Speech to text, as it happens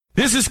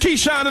This is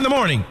Keyshawn in the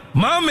morning.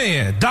 My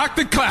man,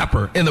 Dr.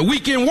 Clapper, and the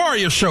Weekend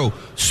Warrior Show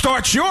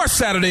starts your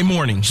Saturday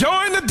morning.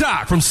 Join the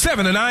doc from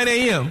 7 to 9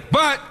 a.m.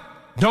 But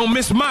don't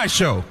miss my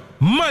show,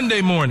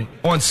 Monday morning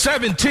on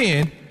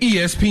 710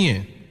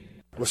 ESPN.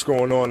 What's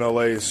going on,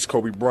 LA? This is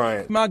Kobe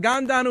Bryant.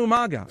 Magandang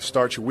umaga.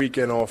 Start your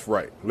weekend off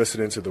right.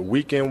 Listening to the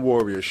Weekend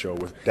Warrior Show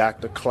with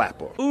Dr.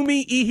 Clapper.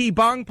 Umiihi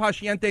bang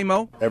pasyente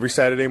mo? Every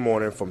Saturday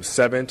morning from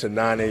 7 to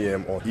 9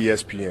 a.m. on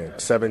ESPN,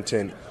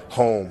 710,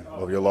 home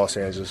of your Los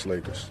Angeles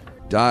Lakers.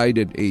 Died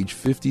at age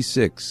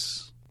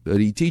 56,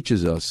 but he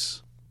teaches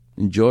us,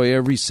 enjoy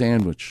every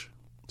sandwich.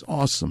 It's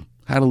awesome.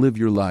 How to live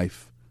your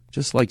life,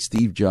 just like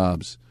Steve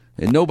Jobs.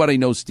 And nobody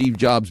knows Steve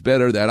Jobs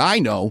better that I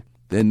know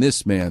than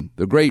this man,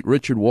 the great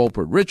Richard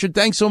Wolpert. Richard,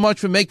 thanks so much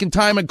for making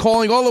time and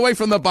calling all the way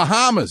from the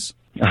Bahamas.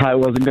 I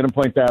wasn't going to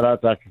point that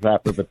out, Dr.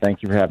 Clapper, but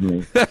thank you for having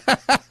me.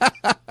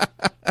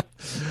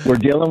 We're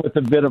dealing with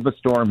a bit of a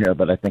storm here,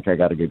 but I think I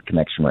got a good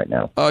connection right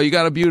now. Oh, you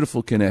got a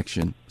beautiful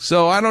connection.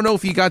 So I don't know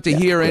if you got to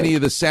hear any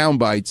of the sound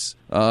bites.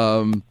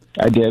 I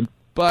did.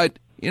 But,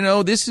 you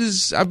know,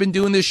 I've been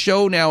doing this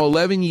show now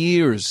 11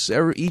 years.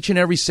 Each and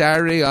every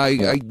Saturday,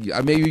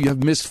 I maybe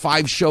have missed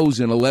 5 shows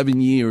in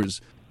 11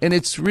 years. And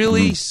it's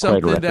really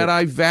something that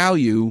I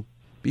value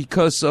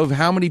because of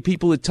how many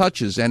people it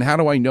touches. And how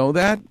do I know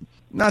that?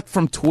 Not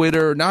from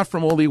Twitter, not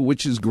from all the,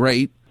 which is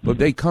great, but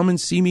they come and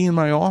see me in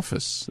my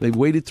office. They've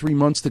waited 3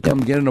 months to come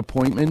get an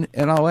appointment,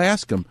 and I'll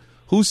ask them,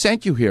 who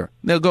sent you here?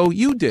 They'll go,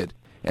 you did.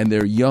 And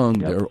they're young,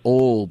 they're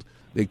old,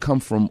 they come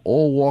from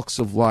all walks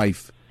of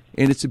life,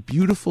 and it's a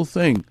beautiful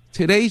thing.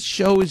 Today's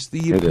show is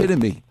the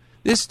epitome.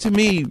 This, to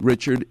me,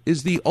 Richard,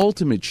 is the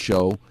ultimate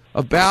show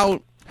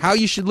about how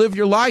you should live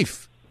your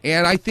life.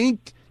 And I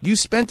think you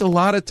spent a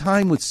lot of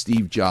time with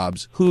Steve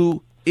Jobs,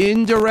 who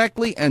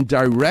indirectly and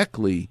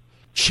directly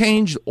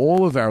changed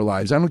all of our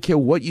lives. I don't care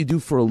what you do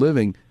for a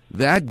living.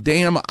 That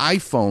damn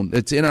iPhone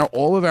that's in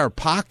all of our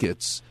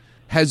pockets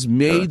has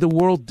made the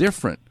world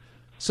different.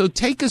 So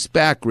take us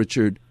back,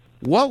 Richard.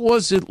 What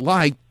was it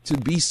like to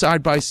be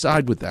side by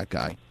side with that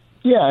guy?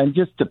 Yeah, and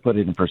just to put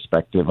it in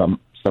perspective, I'm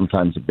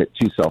sometimes a bit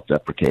too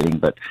self-deprecating,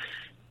 but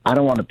I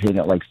don't want to paint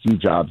it like Steve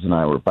Jobs and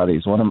I were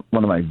buddies. One of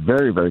my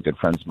very, very good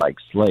friends, Mike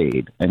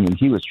Slade, I mean,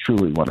 he was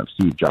truly one of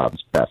Steve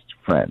Jobs' best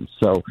friends.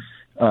 So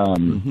I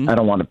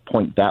don't want to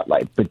point that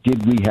light. But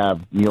did we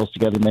have meals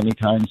together many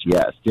times?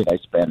 Yes. Did I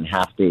spend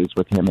half days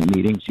with him in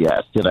meetings?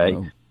 Yes. Did I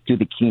do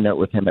the keynote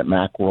with him at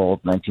Macworld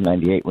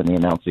 1998 when he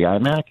announced the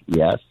iMac?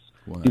 Yes.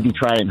 Wow. Did he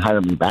try and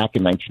hire me back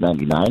in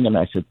 1999? And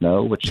I said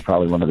no, which is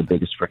probably one of the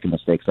biggest freaking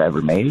mistakes I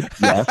ever made.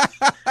 Yes.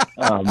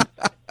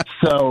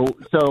 So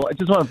I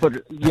just want to put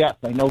it, yes,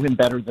 I know him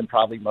better than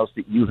probably most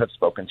that you have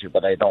spoken to,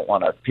 but I don't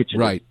want to pitch it.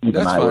 Right. Even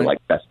That's I fine. were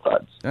like best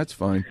buds. That's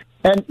fine.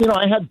 And, you know,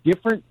 I had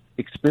different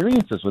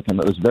experiences with him.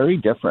 It was very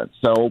different.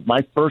 So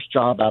my first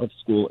job out of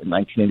school in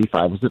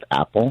 1985 was at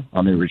Apple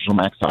on the original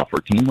Mac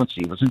software team when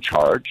Steve was in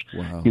charge.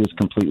 Wow. He was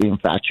completely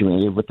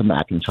infatuated with the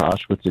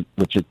Macintosh, which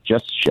had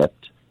just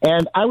shipped.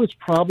 And I was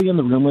probably in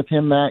the room with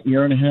him that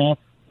year and a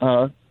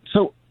half.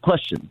 So,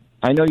 question.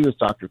 I know you as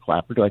Dr.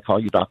 Clapper. Do I call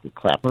you Dr.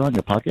 Clapper on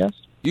your podcast?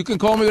 You can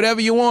call me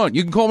whatever you want.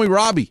 You can call me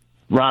Robbie.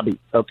 Robbie,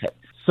 okay.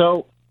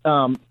 So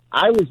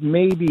I was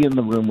maybe in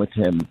the room with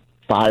him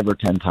 5 or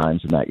 10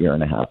 times in that year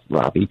and a half,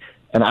 Robbie,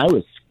 and I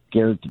was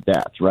scared to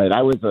death, right?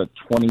 I was a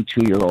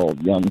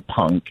 22-year-old young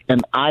punk,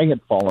 and I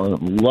had fallen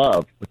in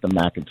love with the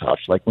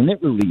Macintosh. Like, when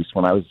it released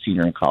when I was a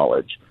senior in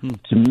college,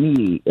 to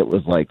me, it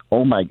was like,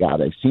 oh, my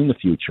God, I've seen the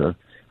future.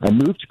 I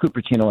moved to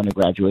Cupertino and I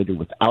graduated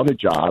without a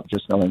job,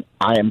 just knowing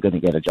I am going to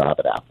get a job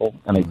at Apple,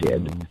 and I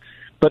did.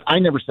 But I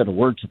never said a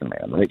word to the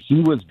man, right? He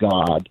was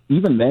God,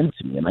 even then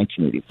to me in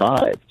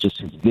 1985, just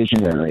his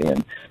visionary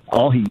and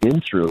all he'd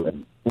been through.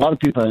 And a lot of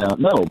people I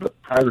don't know,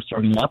 but prior to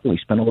starting Apple, he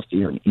spent almost a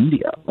year in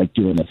India, like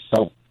doing a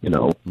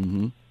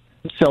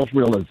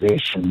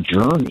self-realization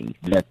journey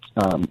that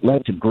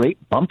led to great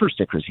bumper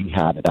stickers he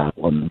had at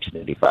Apple in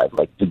 1985,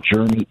 like "The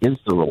journey is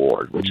the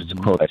reward," which is a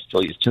quote I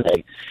still use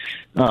today.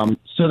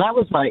 So that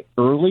was my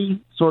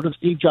early sort of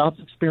Steve Jobs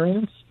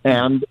experience,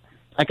 and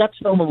I got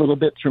to know him a little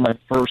bit through my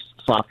first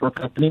software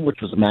company, which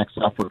was a Mac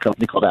software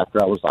company called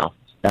After Hours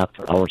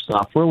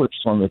Software, which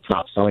is one of the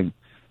top-selling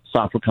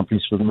software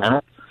companies for the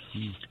Mac.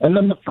 And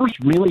then the first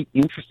really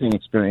interesting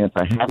experience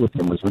I had with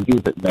him was when he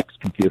was at Next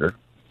Computer.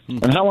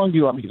 And how long do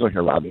you want me to go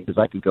here, Robbie? Because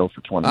I could go for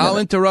 20 minutes. I'll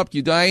interrupt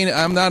you, Diane.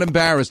 I'm not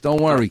embarrassed.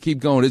 Don't worry. Keep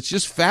going. It's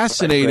just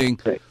fascinating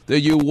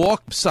that you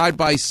walk side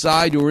by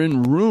side or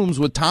in rooms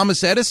with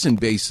Thomas Edison,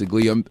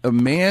 basically, a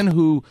man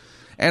who,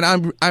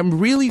 and I'm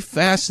really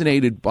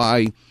fascinated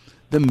by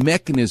the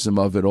mechanism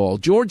of it all.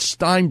 George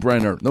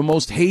Steinbrenner, the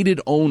most hated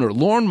owner.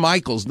 Lorne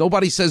Michaels,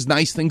 nobody says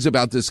nice things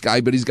about this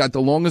guy, but he's got the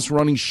longest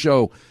running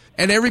show.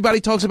 And everybody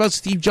talks about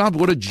Steve Jobs,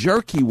 what a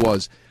jerk he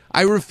was.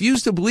 I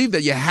refuse to believe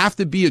that you have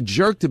to be a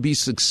jerk to be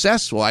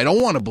successful. I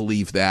don't want to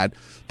believe that.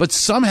 But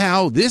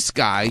somehow this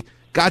guy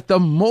got the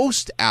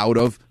most out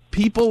of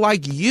people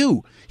like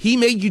you. He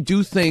made you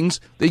do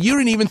things that you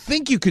didn't even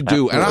think you could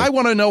do. Absolutely. And I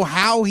want to know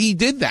how he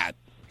did that.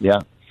 Yeah.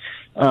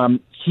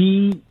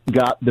 He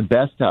got the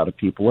best out of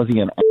people. Was he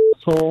an ass?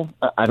 asshole?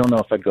 I don't know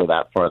if I'd go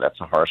that far. That's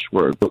a harsh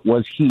word. But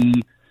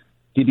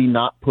did he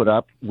not put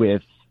up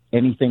with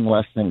anything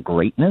less than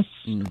greatness?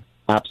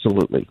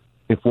 Absolutely.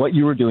 If what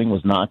you were doing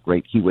was not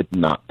great, he would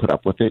not put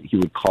up with it. He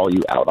would call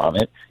you out on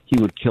it.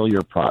 He would kill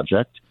your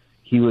project.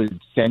 He would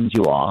send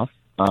you off.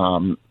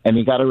 And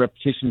he got a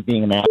reputation of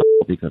being an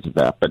asshole because of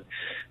that. But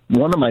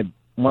one of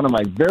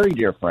my very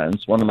dear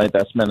friends, one of my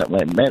best men at my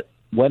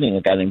wedding,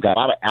 a guy named got a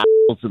lot of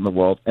assholes in the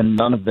world, and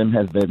none of them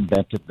have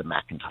invented the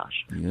Macintosh.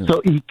 Yeah.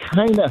 So he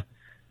kind of,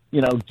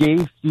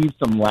 gave Steve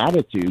some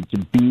latitude to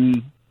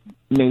be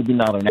maybe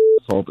not an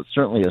asshole, but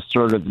certainly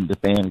assertive and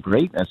defend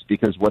greatness,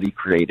 because what he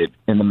created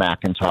in the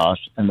Macintosh,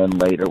 and then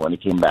later when he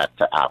came back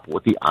to Apple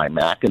with the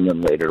iMac, and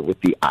then later with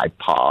the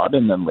iPod,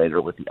 and then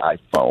later with the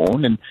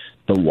iPhone and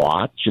the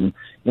watch. And,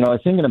 I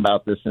was thinking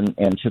about this in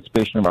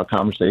anticipation of our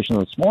conversation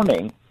this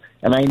morning,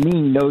 and I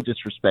mean no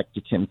disrespect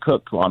to Tim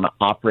Cook, who on an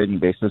operating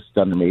basis has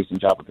done an amazing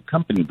job with the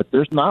company, but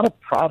there's not a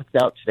product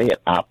out today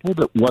at Apple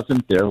that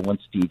wasn't there when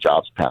Steve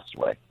Jobs passed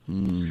away.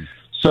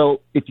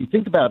 So if you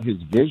think about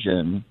his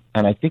vision,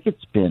 and I think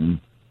it's been,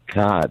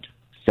 7,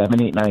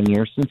 8, 9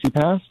 years since he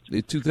passed.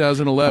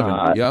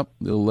 2011,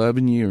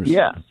 11 years.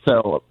 Yeah,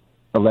 so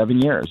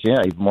 11 years,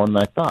 even more than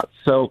I thought.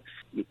 So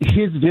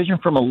his vision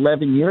from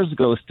 11 years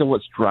ago is still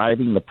what's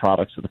driving the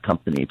products of the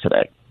company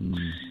today.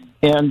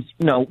 And,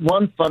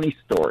 one funny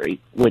story,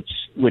 which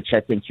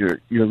I think your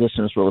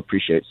listeners will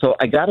appreciate. So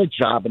I got a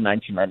job in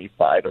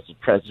 1995 as the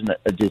president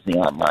of Disney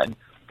Online,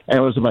 and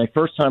it was my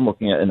first time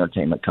working at an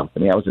entertainment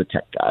company. I was a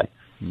tech guy.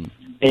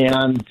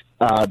 And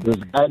there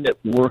was a guy that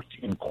worked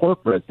in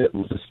corporate that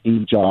was a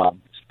Steve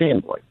Jobs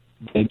fanboy.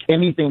 Like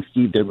anything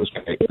Steve did was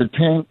great. At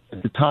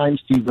the time,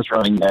 Steve was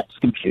running Next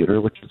Computer,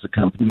 which was a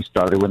company he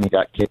started when he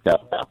got kicked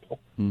out of Apple.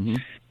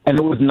 And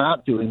it was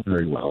not doing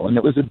very well. And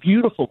it was a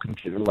beautiful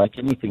computer, like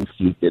anything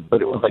Steve did,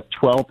 but it was like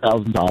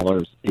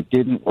 $12,000. It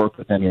didn't work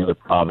with any other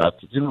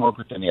products. It didn't work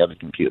with any other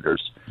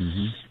computers.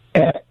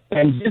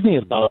 And Disney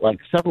has bought like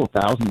several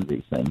thousand of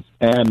these things.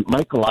 And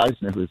Michael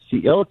Eisner, who was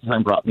CEO at the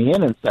time, brought me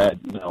in and said,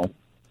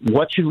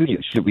 what should we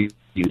use? Should we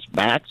use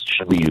Macs?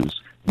 Should we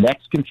use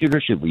Next Computer?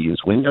 Should we use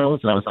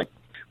Windows? And I was like,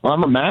 well,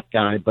 I'm a Mac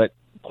guy, but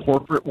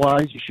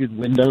corporate-wise, you should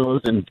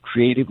Windows, and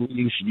creatively,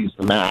 you should use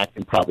the Mac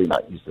and probably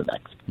not use the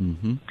Next.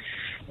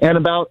 And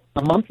about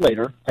a month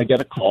later, I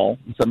get a call,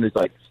 and somebody's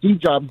like, Steve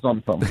Jobs is on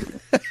the phone with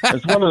you.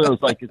 It's one of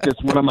those, like, is this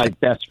one of my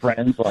best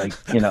friends, like,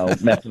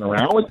 messing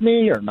around with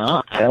me or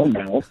not? I don't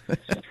know.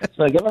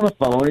 So I get on the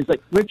phone, and he's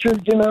like,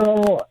 Richard,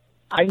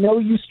 I know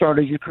you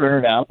started your career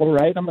at Apple,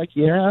 right? I'm like,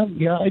 yeah,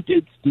 I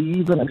did,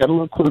 Steve, and I got a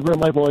little quiver in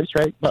my voice,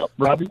 right? Well,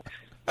 Robbie?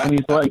 And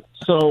he's like,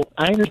 so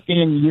I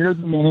understand you're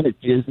the man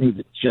at Disney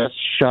that just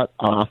shut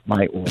off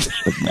my orders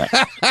for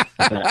Next.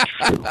 That's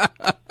true.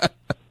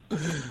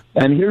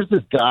 And here's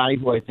this guy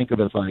who I think of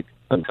as like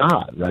a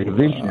god, right? A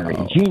visionary,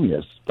 a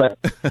genius. But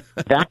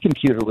that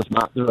computer was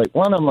not the right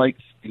one. I'm like,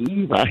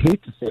 Steve, I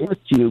hate to say this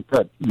to you,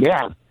 but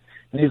yeah.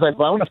 And he's like,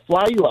 well, I want to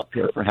fly you up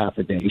here for half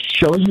a day,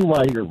 show you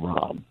why you're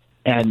wrong.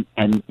 And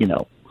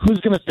who's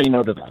going to say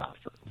no to that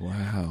offer?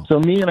 Wow. So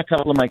me and a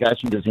couple of my guys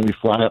from Disney, we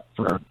fly up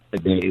for a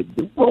day,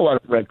 we roll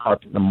out the red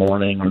carpet in the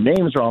morning. Our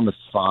names are on the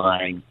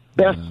sign.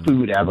 Best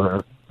food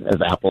ever,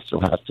 as Apple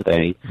still has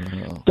today.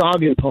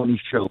 Dog and pony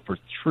show for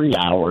 3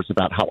 hours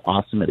about how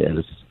awesome it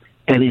is.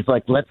 And he's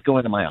like, let's go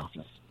into my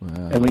office.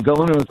 And we go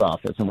into his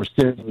office, and we're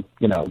sitting,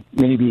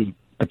 maybe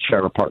a chair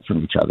apart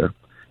from each other.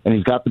 And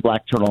he's got the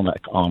black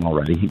turtleneck on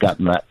already. He got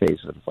in that phase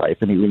of his life.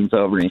 And he leans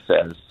over and he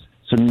says,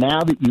 so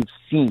now that you've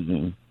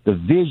seen the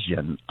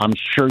vision, I'm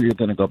sure you're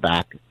going to go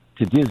back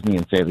to Disney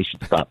and say they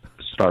should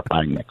start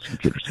buying Next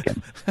computers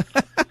again.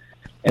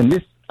 And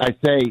this, I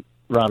say,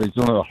 Rob, is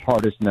one of the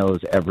hardest no's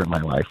ever in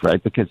my life,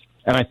 right?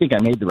 And I think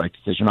I made the right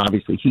decision.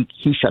 Obviously,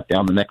 he shut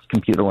down the Next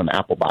computer when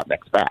Apple bought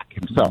Next back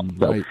himself.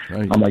 Right.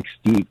 I'm like,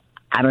 Steve,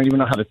 I don't even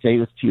know how to say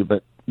this to you,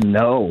 but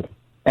no.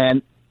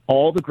 And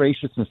all the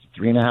graciousness of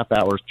 3.5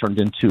 hours turned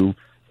into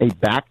a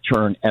back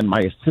turn, and my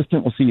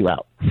assistant will see you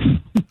out.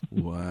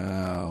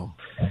 Wow.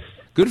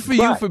 Good for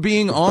you for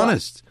being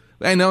honest.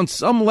 And on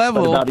some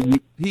level,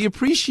 he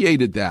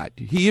appreciated that.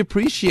 Here's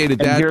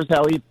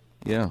how he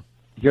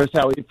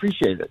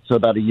appreciated it. So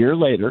about a year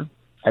later,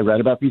 I read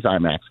about these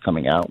iMacs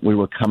coming out. We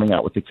were coming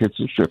out with the Kids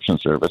subscription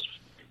service.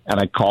 And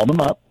I called him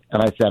up,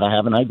 and I said, I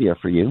have an idea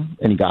for you.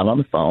 And he got on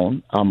the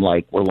phone. I'm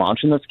like, we're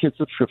launching this Kids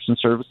subscription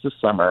service this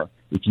summer.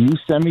 If you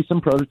send me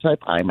some prototype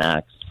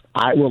iMacs,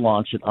 I will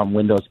launch it on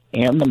Windows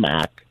and the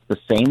Mac the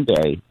same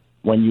day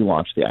when you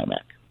launch the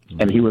iMac.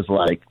 And he was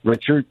like,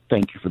 Richard,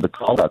 thank you for the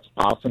call. That's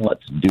awesome.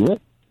 Let's do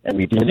it. And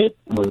we did it.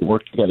 We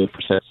worked together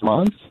for 6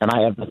 months. And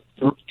I have the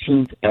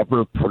 13th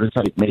ever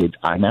prototype-made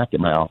iMac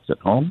in my office at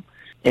home.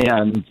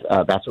 And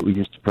that's what we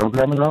used to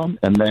program it on.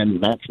 And then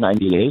in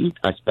 1998,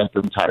 I spent the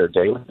entire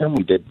day with him.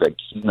 We did the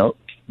keynote,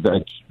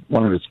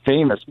 one of his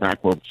famous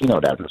Macworld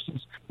keynote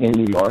addresses in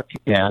New York.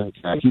 And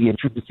he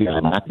introduced the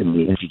iMac, and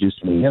he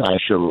introduced me, and I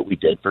showed what we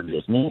did for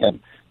Disney.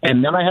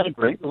 And then I had a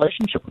great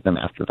relationship with him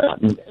after that.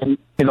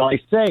 And I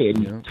say,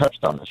 and you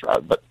touched on this,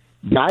 Rob, but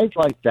guys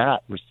like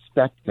that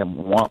respect and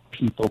want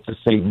people to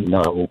say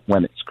no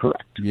when it's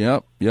correct.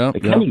 Yep. They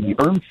kind of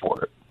yearn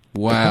for it.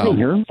 Wow. They kind of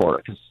yearn for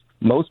it because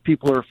most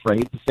people are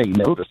afraid to say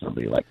no to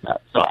somebody like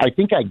that. So I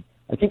think I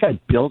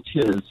built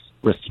his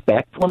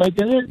respect when I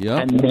did it,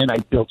 and then I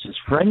built his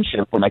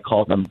friendship when I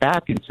called him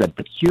back and said,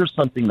 "But here's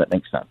something that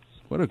makes sense."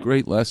 What a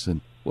great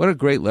lesson! What a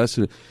great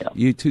lesson!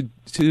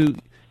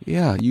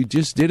 Yeah. You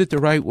just did it the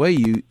right way.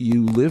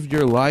 You lived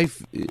your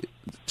life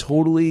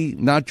totally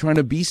not trying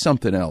to be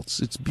something else.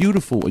 It's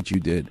beautiful what you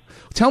did.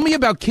 Tell me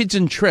about Kids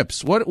and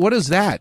Trips. What is that?